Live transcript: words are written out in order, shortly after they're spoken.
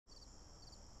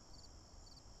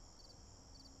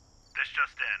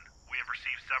just in. We have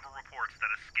received several reports that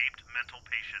escaped mental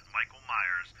patient Michael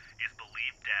Myers is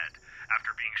believed dead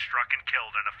after being struck and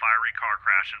killed in a fiery car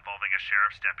crash involving a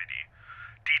sheriff's deputy.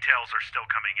 Details are still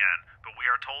coming in, but we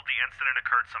are told the incident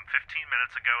occurred some 15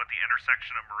 minutes ago at the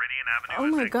intersection of Meridian Avenue Oh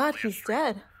and my God, Magnolia he's Street.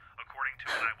 dead. According to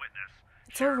an eyewitness,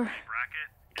 It's over.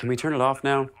 Can we turn it off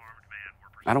now?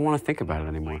 I don't want to think about it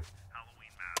anymore.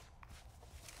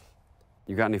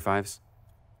 You got any fives?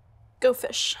 Go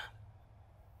fish.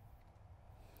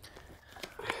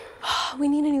 We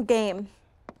need a new game.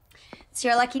 It's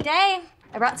your lucky day.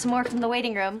 I brought some more from the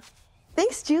waiting room.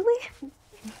 Thanks, Julie.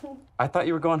 I thought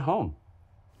you were going home.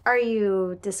 Are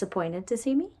you disappointed to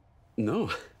see me?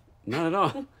 No, not at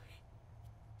all.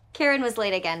 Karen was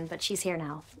late again, but she's here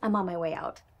now. I'm on my way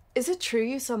out. Is it true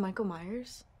you saw Michael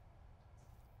Myers?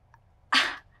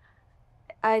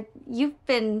 You've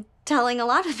been telling a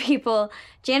lot of people.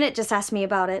 Janet just asked me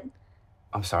about it.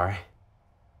 I'm sorry.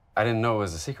 I didn't know it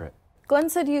was a secret. Glen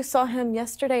said you saw him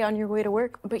yesterday on your way to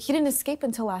work, but he didn't escape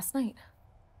until last night.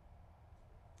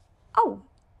 Oh,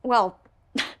 well,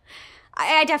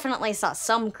 I definitely saw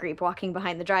some creep walking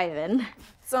behind the drive-in.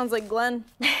 Sounds like Glen.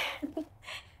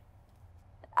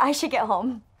 I should get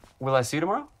home. Will I see you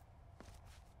tomorrow?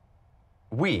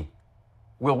 Will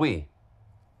we?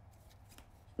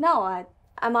 No,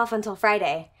 I'm off until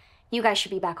Friday. You guys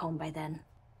should be back home by then.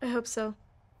 I hope so.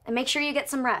 And make sure you get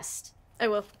some rest. I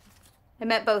will. I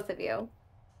met both of you.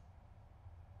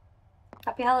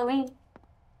 Happy Halloween.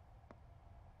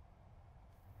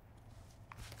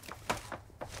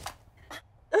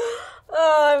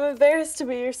 Oh, I'm embarrassed to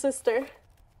be your sister.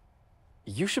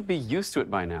 You should be used to it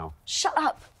by now. Shut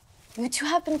up. You two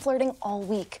have been flirting all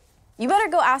week. You better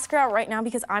go ask her out right now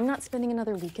because I'm not spending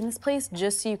another week in this place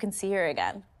just so you can see her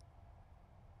again.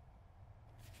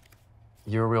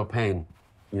 You're a real pain.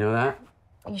 You know that?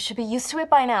 You should be used to it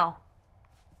by now.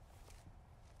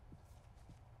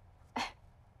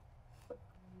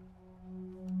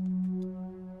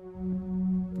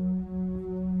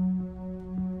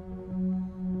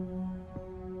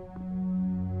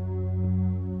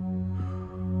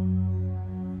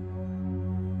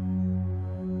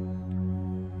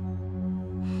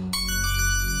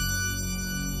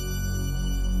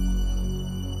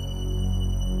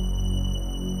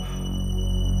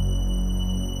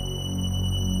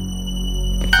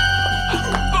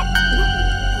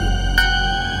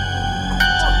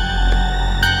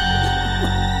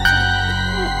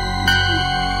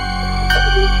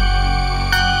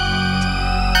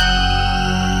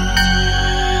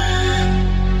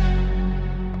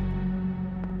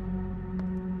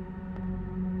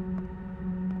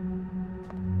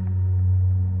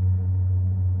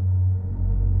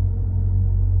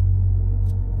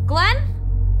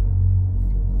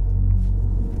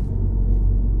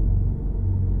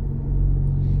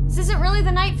 This isn't really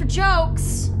the night for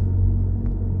jokes.